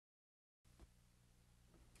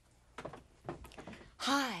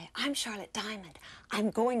Hi, I'm Charlotte Diamond. I'm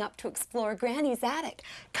going up to explore Granny's attic.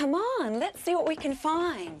 Come on, let's see what we can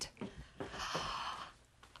find.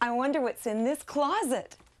 I wonder what's in this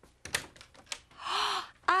closet.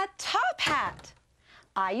 A top hat.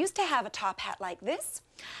 I used to have a top hat like this.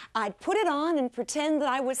 I'd put it on and pretend that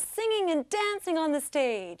I was singing and dancing on the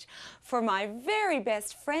stage for my very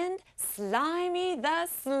best friend, Slimy the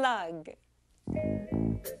Slug.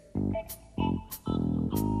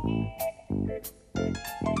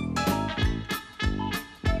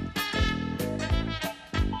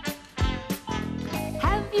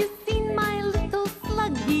 Have you seen my little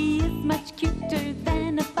slug? He is much cuter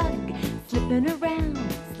than a bug. Slipping around,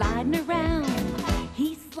 sliding around,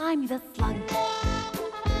 he's Slimy the Slug.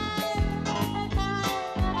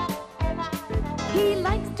 He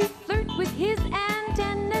likes to flirt with his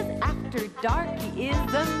antennas. After dark, he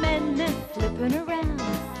is a menace. Slipping around,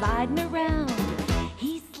 sliding around,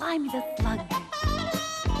 he's Slimy the Slug.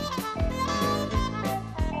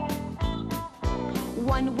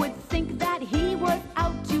 One would think that he was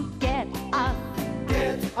out to get us.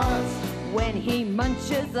 Get us. When he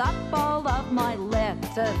munches up all of my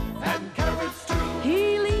lettuce. And carrots too.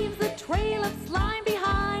 He leaves a trail of slime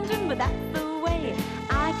behind him, but that's the way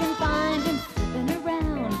I can find him. Slipping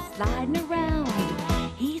around, sliding around,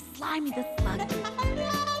 he's Slimy the Slug.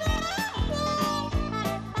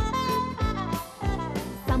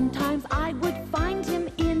 Sometimes I would find him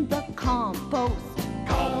in the compost.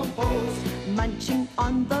 Compost. Munching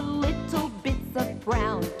on the little bits of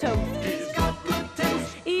brown toast. He's got good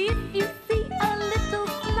taste. If you see a little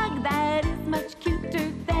slug that is much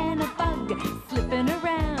cuter than a bug, slipping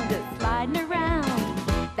around, sliding around,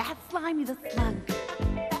 that's Slimy the Slug.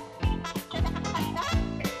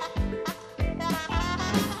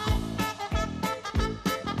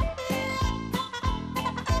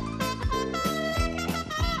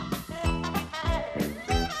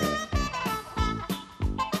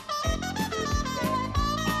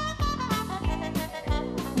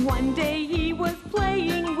 One day he was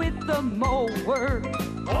playing with the mower.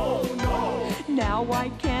 Oh no! Now I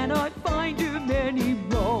cannot find him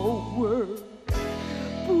anymore.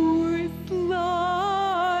 Poor Slimy.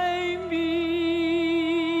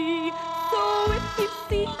 So if you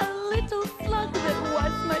see a little slug that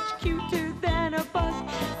was much cuter than a bug,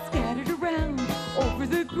 scattered around over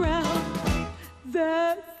the ground,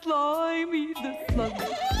 that's Slimy the Slug.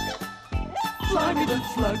 Slimy the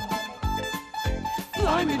Slug.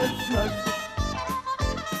 Slimy the Slug.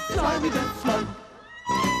 Slimy the Slug.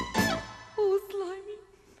 Oh, Slimy,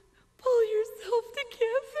 pull yourself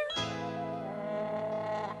together.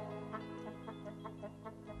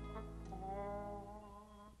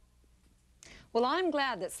 Well, I'm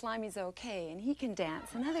glad that Slimy's okay and he can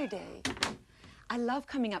dance another day. I love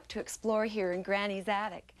coming up to explore here in Granny's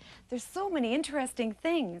attic. There's so many interesting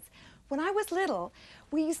things. When I was little,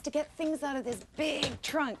 we used to get things out of this big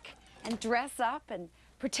trunk and dress up and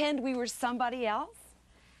pretend we were somebody else.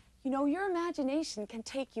 You know, your imagination can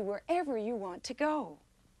take you wherever you want to go.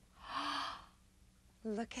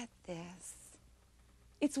 Look at this.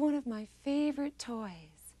 It's one of my favorite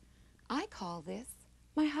toys. I call this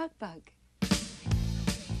my hug bug.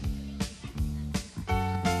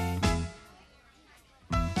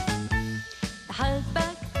 The hug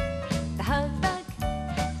bug, the hug bug,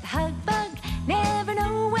 the hug bug. Never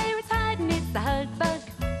know where it's hiding. It's the hug bug,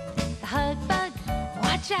 the hug bug.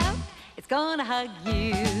 Watch out, it's gonna hug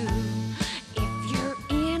you. If you're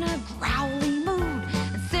in a growly mood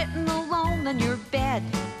and sitting alone on your bed,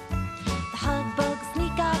 the hug bug will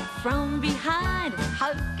sneak up from behind and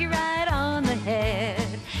hug you right on the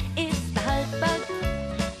head. It's the hug bug,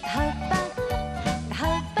 the hug bug, the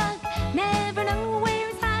hug bug. Never know where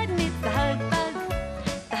it's hiding. It's the hug bug,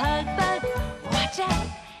 the hug bug. Watch out,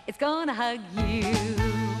 it's gonna hug you.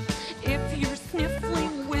 If you're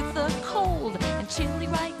sniffling with a cold and chilly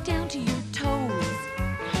right down to your toes,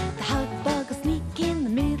 the hug bug will sneak in the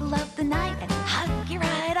middle of the night and hug you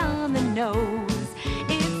right on the nose.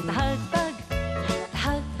 It's the hug bug, the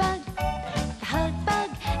hug bug, the hug bug.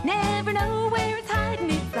 Never know where it's hiding.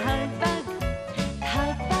 It's the hug bug, the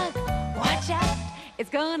hug bug. Watch out, it's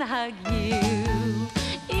gonna hug you.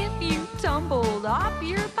 If you tumbled off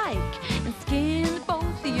your bike and skinned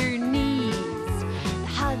both of your knees, the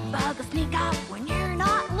hug bug will sneak up when you're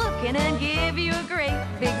not looking and give you a great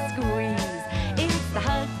big squeeze. It's the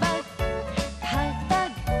hug bug, the hug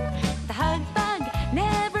bug, the hug bug.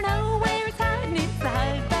 Never know where it's hiding. It's the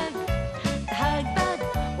hug bug, the hug bug.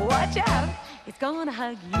 Watch out, it's gonna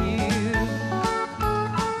hug you.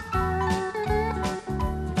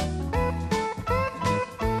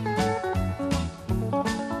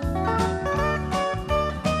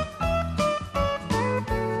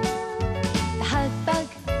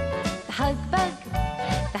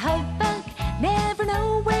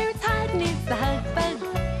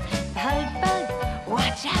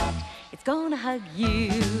 it's gonna hug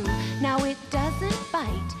you. Now it doesn't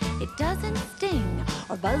bite, it doesn't sting,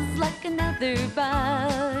 or buzz like another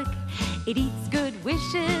bug. It eats good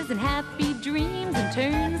wishes and happy dreams and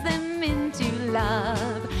turns them into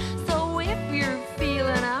love. So if you're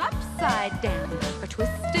feeling upside down or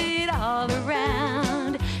twisted all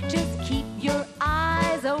around, just keep your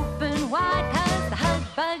eyes open wide, 'cause the hug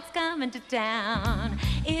bug's coming to town.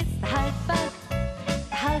 It's the hug bug,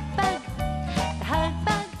 the hug bug, the hug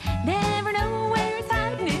bug. Never know where it's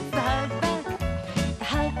hiding. It's the hug bug, the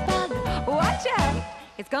hug bug. Watch out,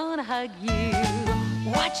 it's gonna hug you.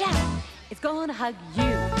 Watch out, it's gonna hug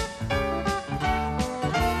you.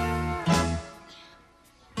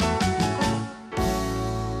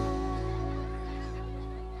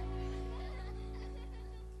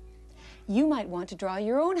 You might want to draw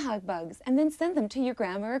your own hug bugs and then send them to your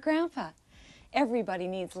grandma or grandpa. Everybody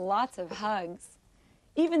needs lots of hugs.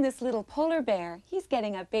 Even this little polar bear, he's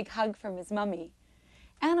getting a big hug from his mummy.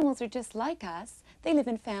 Animals are just like us. They live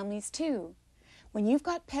in families too. When you've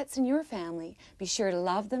got pets in your family, be sure to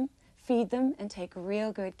love them, feed them, and take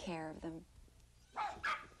real good care of them.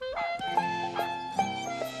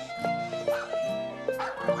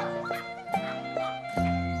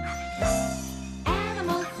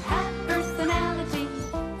 Animals have personality.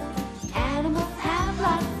 Animals have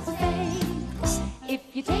lots to say. If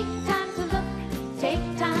you take time to look, take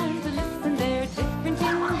time to listen, they're different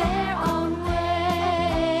in their own way.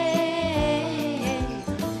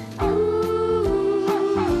 Ooh,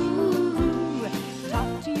 talk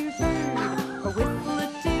to your bird or whistle a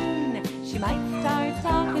tune. She might start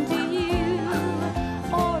talking to you.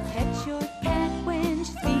 Or pet your cat when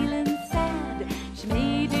she's feeling sad. She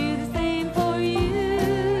may do the same for you.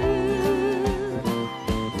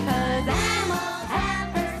 'Cause animals have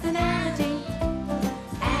personality.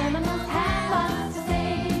 Animals have lots to say.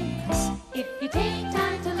 If you take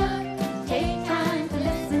time to look, take time to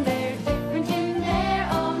listen, they're different in their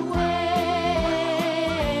own way.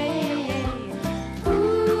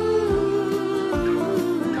 Ooh,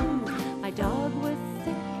 my dog was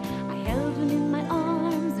sick. I held him in my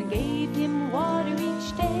arms and gave him water each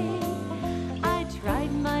day. I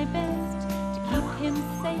tried my best to keep him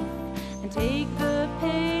safe and take the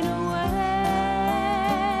pain away.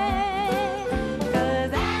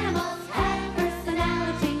 'Cause animals have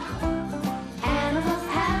personality. Animals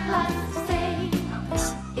have lots to say.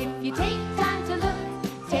 If you take time to look,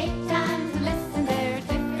 take time to listen, they're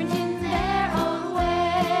different in their own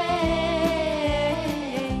way.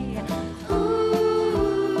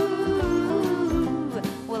 Ooh,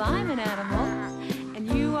 well, I'm an animal, and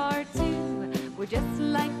you are too. We're just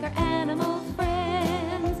like our animal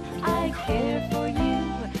friends. I care for you,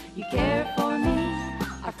 you care for me.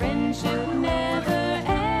 Our friendship never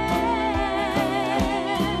ends.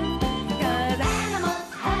 'Cause animals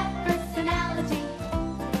have personality.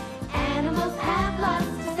 Animals have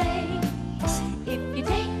lots to say. If you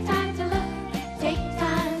take time to look, take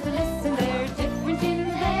time to listen, they're different in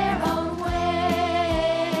their own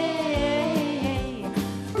way.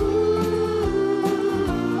 Ooh,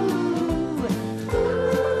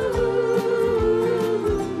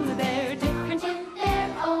 they're different in their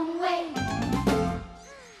own way.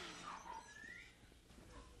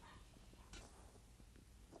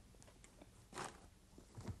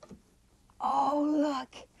 Oh,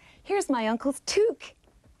 look, here's my uncle's toque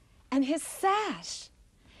and his sash.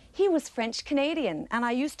 He was French-Canadian, and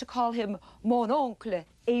I used to call him Mon Oncle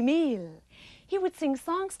Émile. He would sing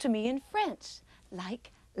songs to me in French,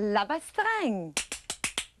 like La Bastringue.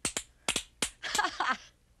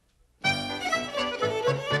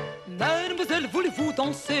 Mademoiselle, voulez-vous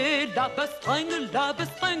danser la bastringue, la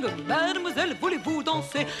bastringue? Mademoiselle, voulez-vous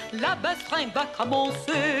danser? La bastringue va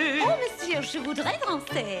commencer. Oh monsieur, je voudrais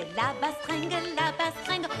danser la bastringue, la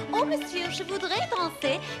bastringue. Oh monsieur, je voudrais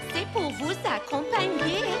danser, c'est pour vous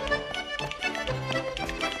accompagner.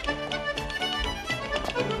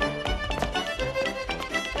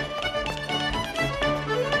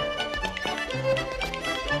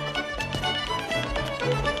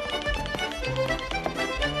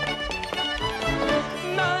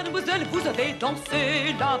 Mademoiselle, vous avez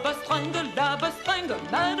dansé la bastringue, la bastringue.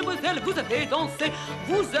 Mademoiselle, vous avez dansé,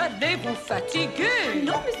 vous allez vous fatiguer.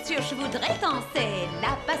 Non monsieur, je voudrais danser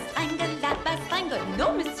la bastringue, la bastringue.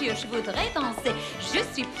 Non monsieur, je voudrais danser, je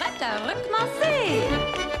suis prête à recommencer.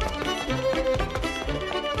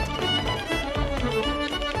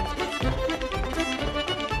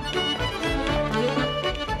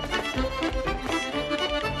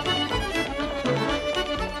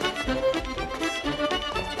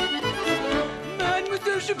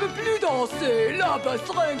 Mademoiselle, je peux plus danser. danser. La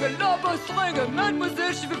bastringue,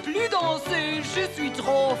 mademoiselle, je veux plus danser. Je suis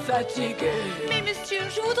trop fatiguée. Mais monsieur,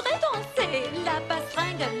 je voudrais danser.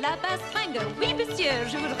 La bastringue, oui monsieur,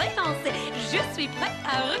 je voudrais danser. Je suis prête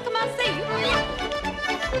à recommencer.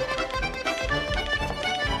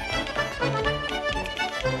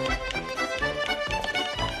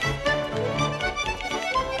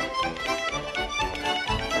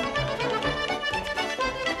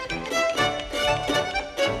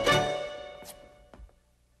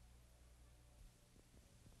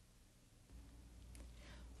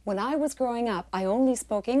 When I was growing up, I only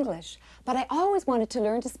spoke English, but I always wanted to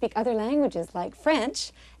learn to speak other languages like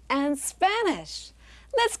French and Spanish.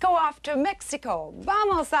 Let's go off to Mexico.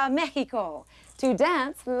 Vamos a México to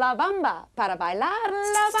dance La Bamba, para bailar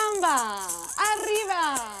La Bamba.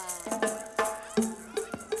 Arriba!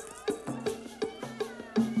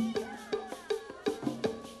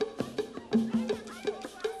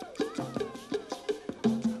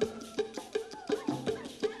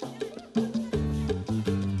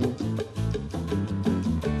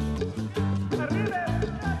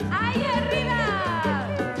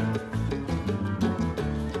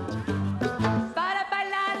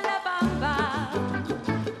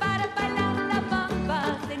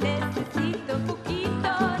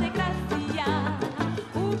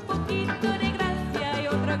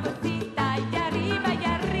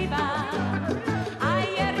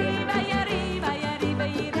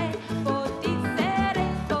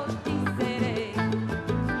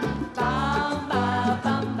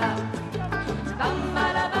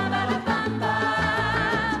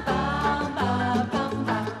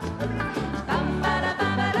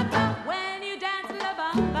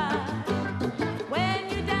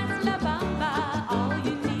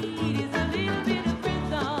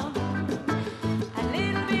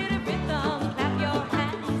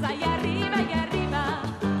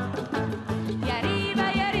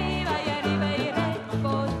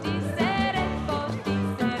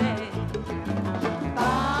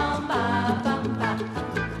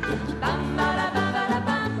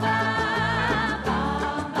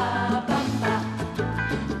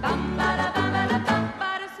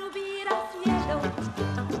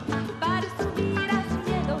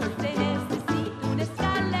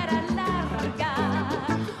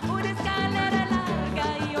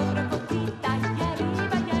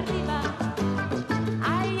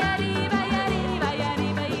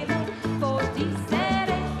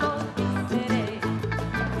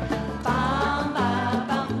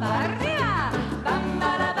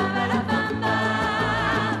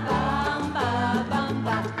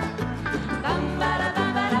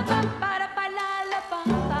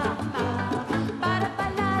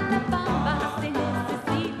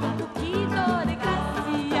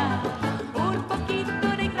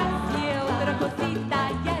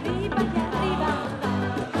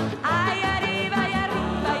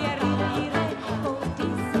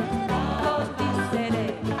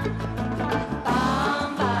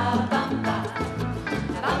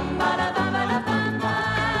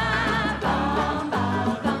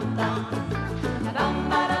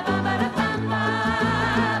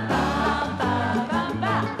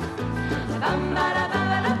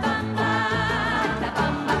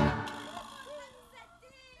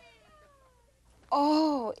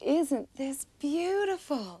 Isn't this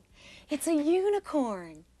beautiful? It's a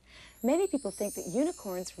unicorn. Many people think that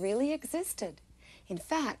unicorns really existed. In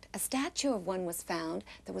fact, a statue of one was found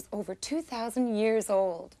that was over 2,000 years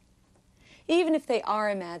old. Even if they are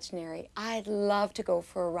imaginary, I'd love to go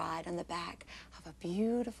for a ride on the back of a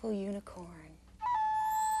beautiful unicorn.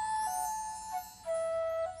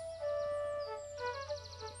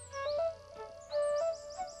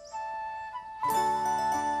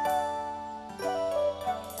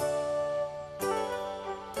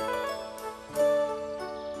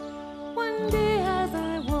 One day as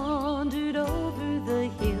I wandered over the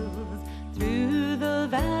hills, through the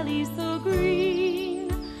valley so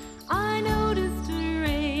green, I noticed a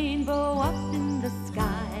rainbow up in the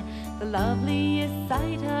sky, the loveliest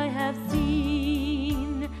sight I have seen.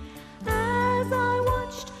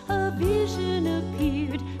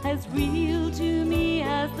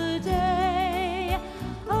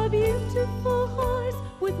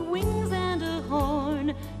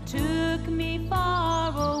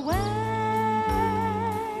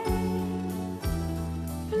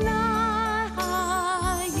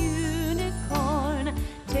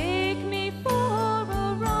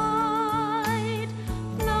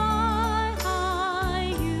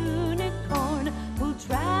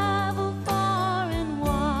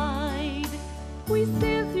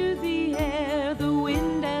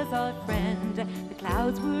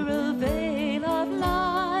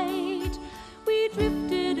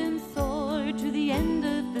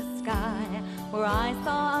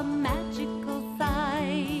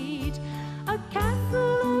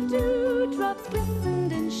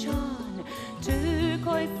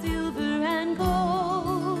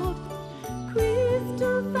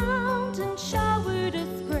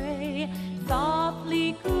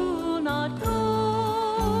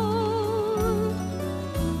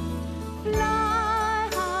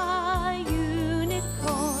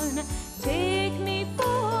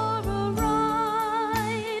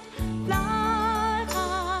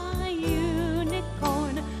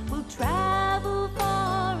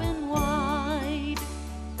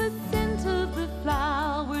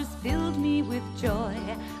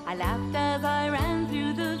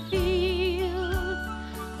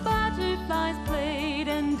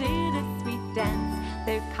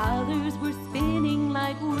 gears were spinning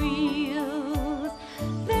like wheels.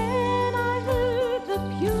 Then I heard the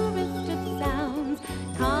purest of sounds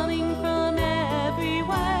coming from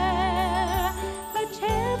everywhere. Such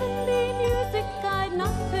heavenly music I'd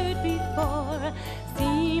not heard before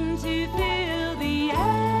seemed to fill the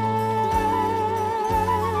air.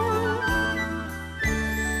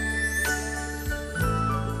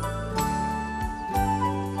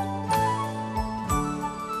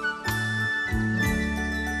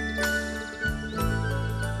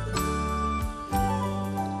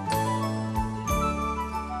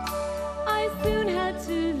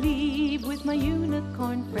 My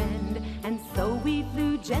unicorn friend, and so we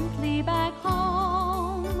flew gently back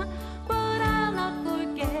home. But I'll not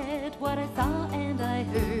forget what I saw and I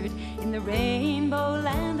heard in the rainbow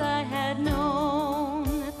land I had known.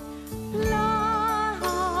 Fly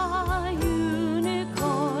high,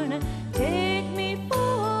 unicorn, take me for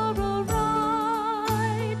a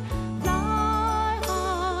ride. Fly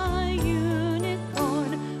high,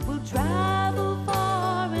 unicorn, we'll travel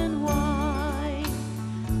far and wide.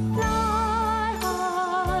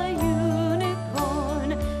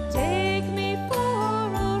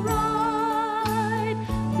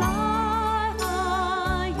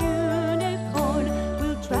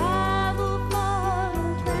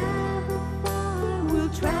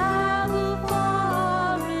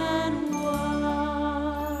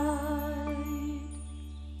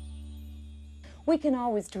 We can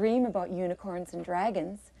always dream about unicorns and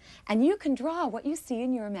dragons, and you can draw what you see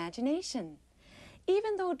in your imagination.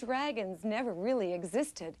 Even though dragons never really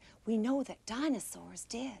existed, we know that dinosaurs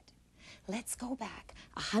did. Let's go back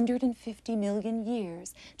 150 million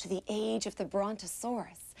years to the age of the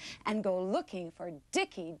Brontosaurus and go looking for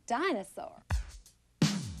Dickie Dinosaur.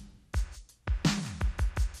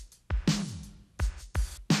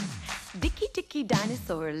 Dickie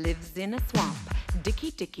Dinosaur lives in a swamp.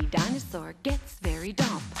 Dickie Dinosaur gets very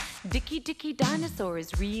dump. Dickie Dinosaur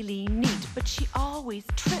is really neat, but she always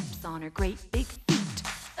trips on her great big feet.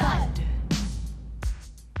 Thud!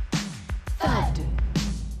 Thud!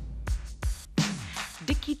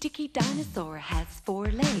 Dickie Dinosaur has 4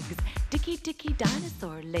 legs. Dickie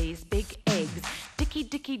Dinosaur lays big eggs.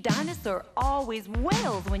 Dickie Dinosaur always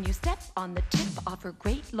wails when you step on the tip of her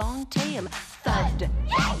great long tail. Thud!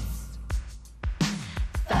 Yes!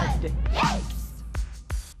 Thud! Yes!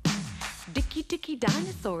 Dickie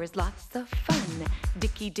Dinosaur is lots of fun.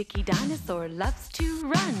 Dickie Dinosaur loves to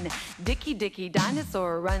run. Dickie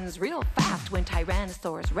Dinosaur runs real fast when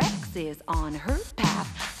Tyrannosaurus Rex is on her path.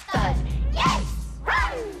 Thud! Yes!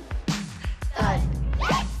 Run! Thud!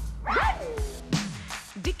 Yes! Run!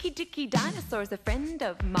 Dickie Dinosaur's a friend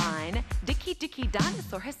of mine. Dickie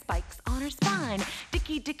Dinosaur has spikes on her spine.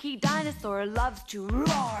 Dickie Dinosaur loves to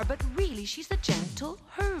roar, but really she's a gentle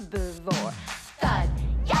herbivore. Thud!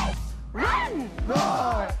 Yes! Run!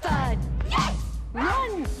 Roar! Thud! Yes!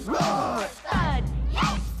 Run! Roar! Thud!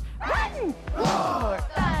 Yes! Run! Roar!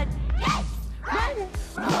 Thud! Yes! Run!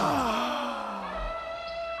 Roar!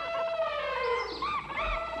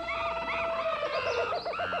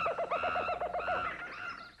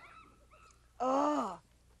 Oh,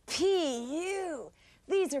 P.U.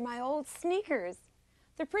 These are my old sneakers.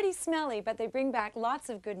 They're pretty smelly, but they bring back lots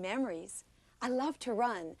of good memories. I love to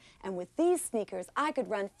run, and with these sneakers, I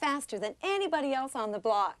could run faster than anybody else on the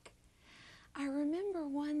block. I remember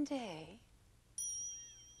one day...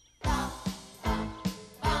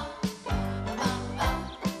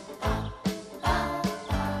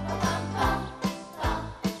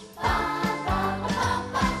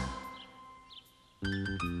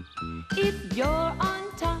 If you're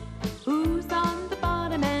on top, who's on the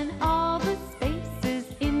bottom and all the spaces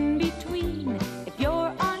in between? If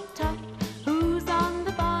you're on top, who's on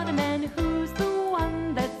the bottom and who's the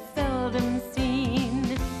one that's seldom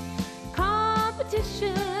seen?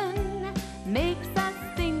 Competition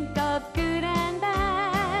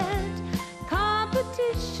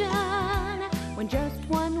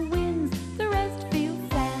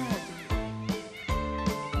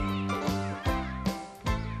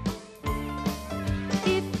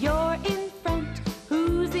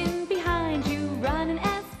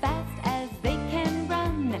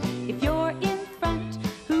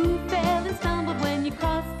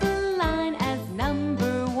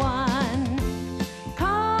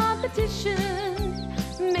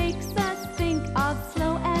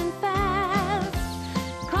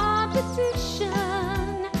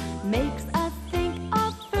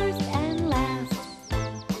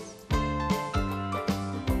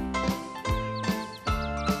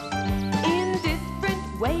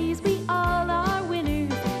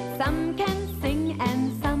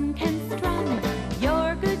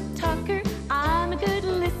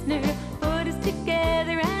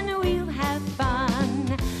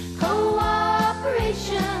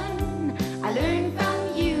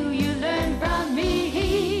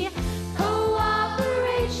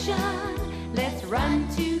run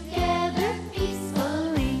together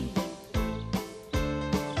peacefully.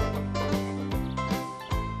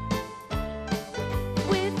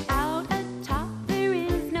 Without a top, there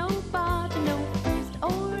is no bottom, no first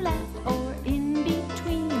or last or in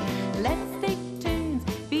between. Let's take turns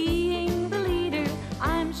being the leader.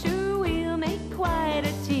 I'm sure we'll make quite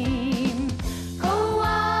a team.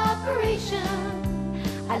 Cooperation,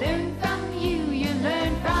 I learned from you, you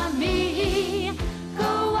learned from me.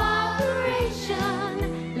 Cooperation,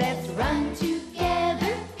 let's run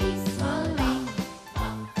together peacefully.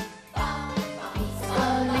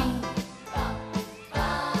 Peacefully.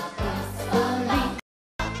 Peacefully.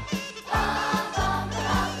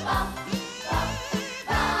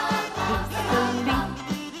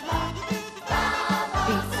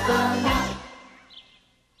 Peacefully.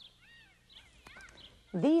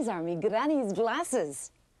 These are me granny's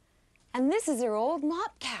glasses. And this is her old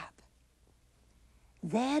mop cap.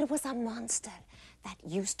 There was a monster that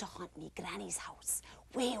used to haunt me granny's house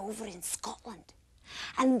way over in Scotland.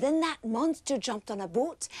 And then that monster jumped on a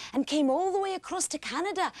boat and came all the way across to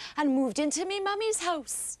Canada and moved into me mummy's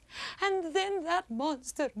house. And then that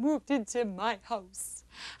monster moved into my house.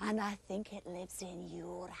 And I think it lives in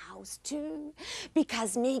your house too,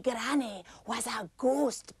 because me granny was a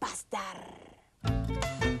ghost buster.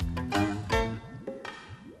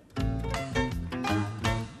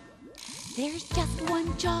 There's just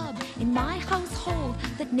one job in my household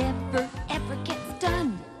that never ever gets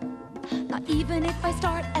done. Not even if I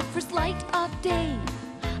start at first light of day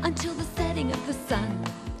until the setting of the sun.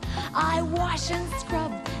 I wash and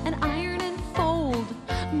scrub and iron and fold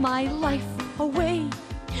my life away.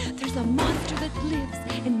 There's a monster that lives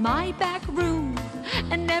in my back room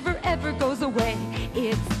and never ever goes away.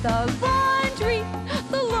 It's the laundry,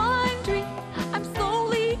 the laundry. I'm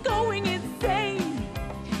slowly going insane.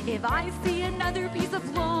 If I see another piece of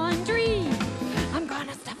laundry, I'm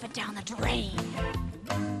gonna stuff it down the drain.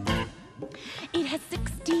 It has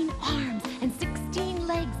 16 arms and 16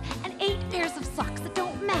 legs and 8 pairs of socks that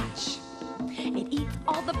don't match. It eats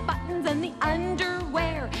all the buttons and the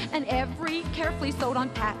underwear and every carefully sewed on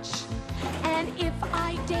patch. And if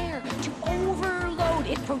I dare to overload,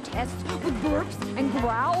 it protests with burps and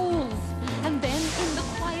growls. And then in the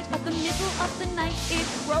quiet of the middle of the night, it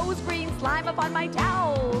throws green slime upon my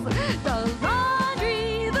towels. The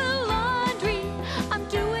laundry, I'm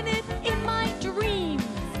doing it in my dreams.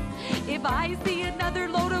 If I see another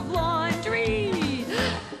load of laundry,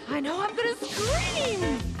 I know I'm gonna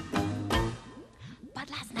scream. But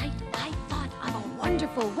last night I thought of a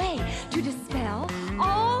wonderful way to dispel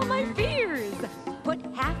all my fears. Put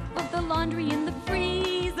half of the laundry in the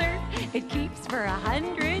freezer. It keeps for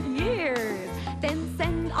 100 years. Then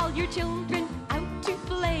send all your children out to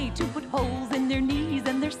play, to put holes in their knees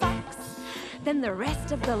and their socks. Then the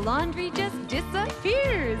rest of the laundry just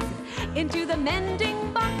disappears into the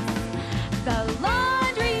mending box. The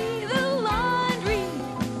laundry,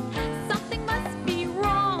 something must be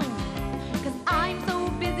wrong, 'cause I'm so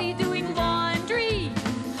busy doing laundry,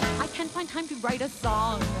 I can't find time to write a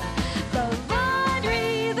song. The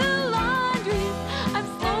laundry, I'm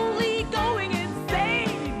slowly going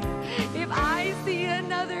insane. If I see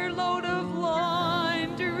another load of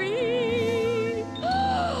laundry,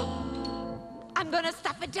 I'm gonna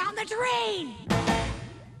stuff it down the drain.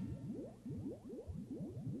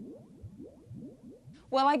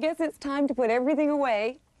 Well, I guess it's time to put everything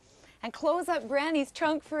away and close up Granny's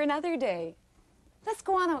trunk for another day. Let's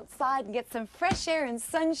go on outside and get some fresh air and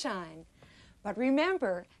sunshine. But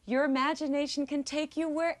remember, your imagination can take you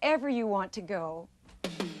wherever you want to go.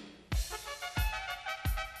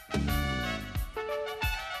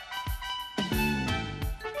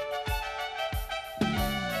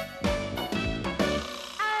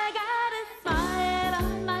 I got a smile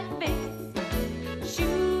on my face,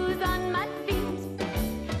 shoes on my feet.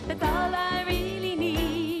 That's all I really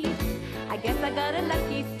need. I guess I got a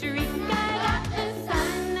lucky streak. I got the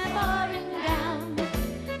sun pouring down,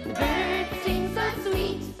 the birds sing so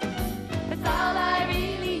sweet. That's all I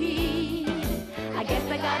really need. I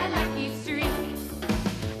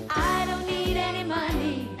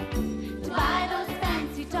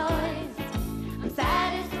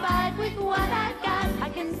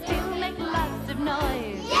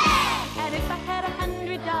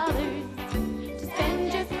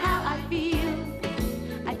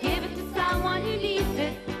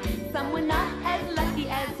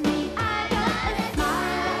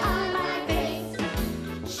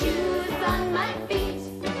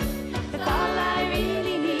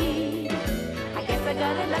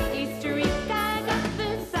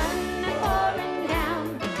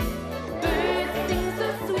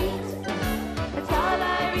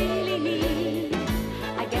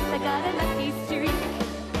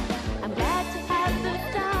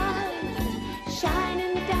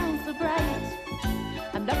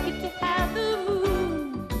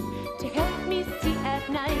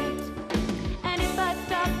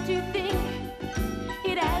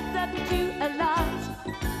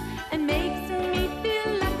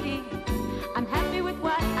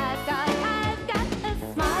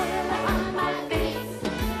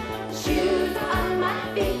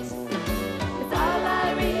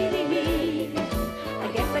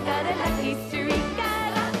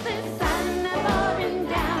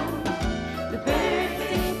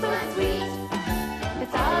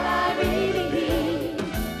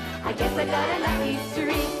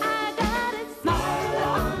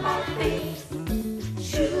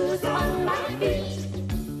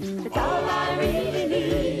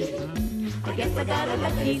I got a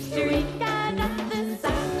lucky streak. I got the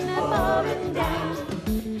sun pouring down.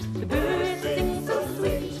 The birds sing so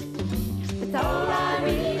sweet. That's all I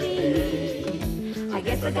really need. I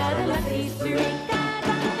guess I got a lucky streak.